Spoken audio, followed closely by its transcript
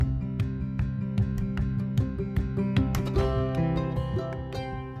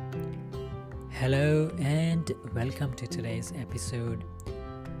Hello and welcome to today's episode.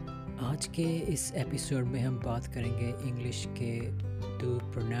 आज के इस एपिसोड में हम बात करेंगे इंग्लिश के दो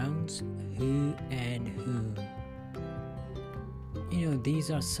pronounce who and whom.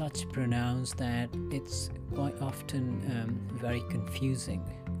 These are such pronouns that it's quite often very confusing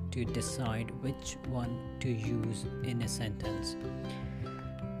to decide which one to use in a sentence.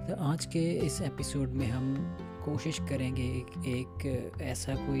 तो आज के इस एपिसोड में हम कोशिश करेंगे एक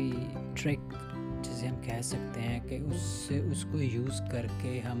ऐसा कोई ट्रिक जिसे हम कह सकते हैं कि उसको यूज़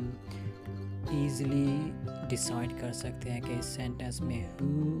करके हम ईज़िली डिसाइड कर सकते हैं कि इस सेंटेंस में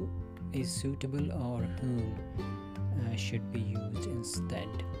who is suitable और whom should be used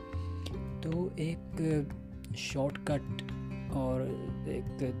instead. तो एक शॉर्टकट और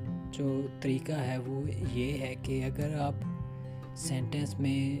एक जो तरीका है वो ये है कि अगर आप सेंटेंस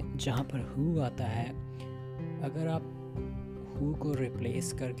में जहाँ पर who आता है, अगर आप who को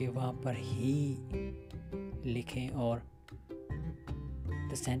रिप्लेस करके वहाँ पर he लिखें और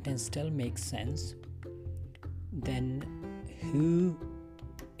the sentence still makes sense, then who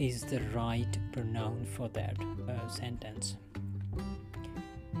is the right pronoun for that sentence.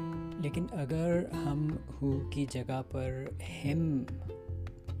 लेकिन अगर हम who की जगह पर him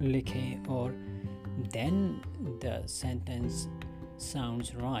लिखें और then the sentence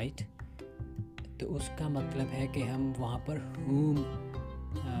sounds right, तो उसका मतलब है कि हम वहाँ पर whom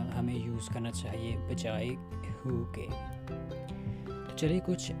हमें यूज़ करना चाहिए बजाय who के। तो चलिए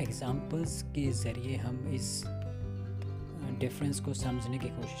कुछ एग्जांपल्स के ज़रिए हम इस डिफरेंस को समझने की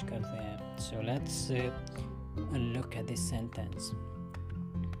कोशिश करते हैं। So let's look at this sentence.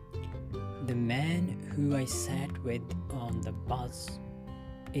 The man who I sat with on the bus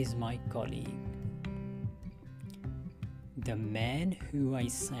is my colleague. The man who I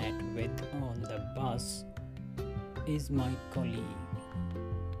sat with on the bus is my colleague.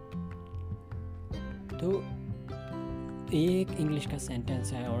 तो ये एक English का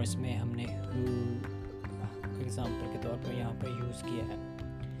sentence है और इसमें हमने who example के तौर पर यहाँ पर यूज़ किया है।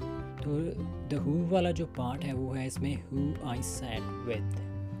 तो the who वाला जो पार्ट है वो है इसमें who I sat with।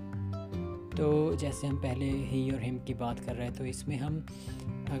 तो जैसे हम पहले he और him की बात कर रहे हैं, तो इसमें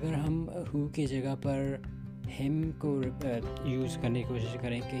अगर हम who की जगह पर him को यूज़ करने की कोशिश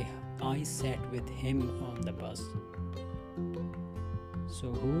करें कि I sat with him on the bus.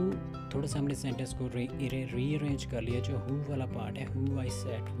 So who थोड़ा सा हमने सेंटेंस को रीअरेंज कर लिया। जो who वाला पार्ट है who I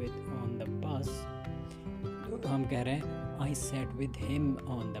sat with on the bus, तो हम कह रहे हैं I sat with him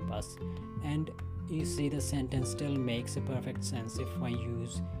on the bus, and you see the sentence still makes a perfect sense if I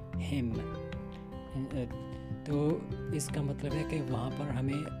use him. तो इसका मतलब है कि वहाँ पर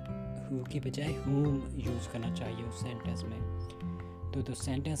हमें who की बजाय whom यूज़ करना चाहिए उस सेंटेंस में। तो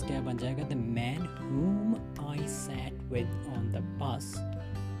सेंटेंस क्या बन जाएगा? The man whom I sat with on the bus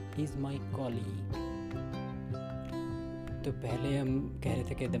is my colleague. तो पहले हम कह रहे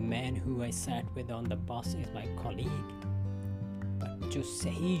थे कि the man who I sat with on the bus is my colleague, but जो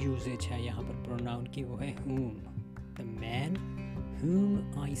सही यूजेज है यहाँ पर प्रोनाउन की वो है whom. The man whom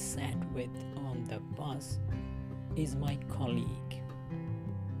I sat with on the bus is my colleague.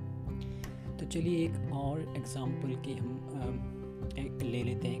 तो चलिए एक और एग्ज़ाम्पल की हम ले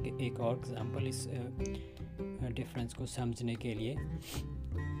लेते हैं कि एक और एग्ज़ाम्पल इस डिफरेंस को समझने के लिए।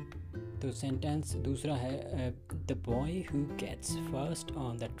 तो सेंटेंस दूसरा है the boy who gets first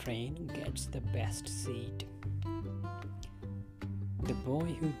on the train gets the best seat. The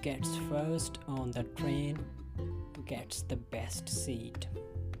boy who gets first on the train gets the best seat.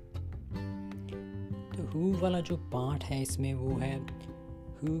 तो हु वाला जो पार्ट है इसमें वो है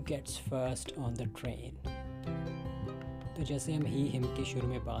who gets first on the train. तो जैसे हम ही हिम के शुरू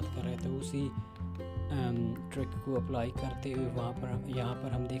में बात कर रहे थे, उसी ट्रिक को अप्लाई करते हुए यहाँ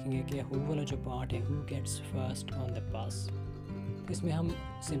पर हम देखेंगे कि who वाला जो पार्ट है who gets first on the bus, तो इसमें हम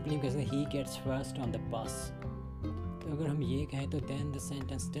सिंपली कहते हैं he gets first on the bus। तो अगर हम ये कहें तो then the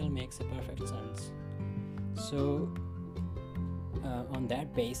sentence still makes a perfect sense. So on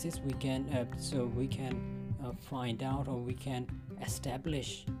that basis we can find out, or we can establish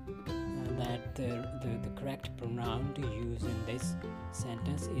that the correct pronoun to use in this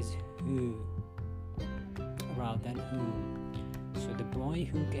sentence is who rather than whom. So the boy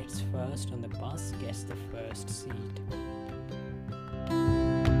who gets first on the bus gets the first seat.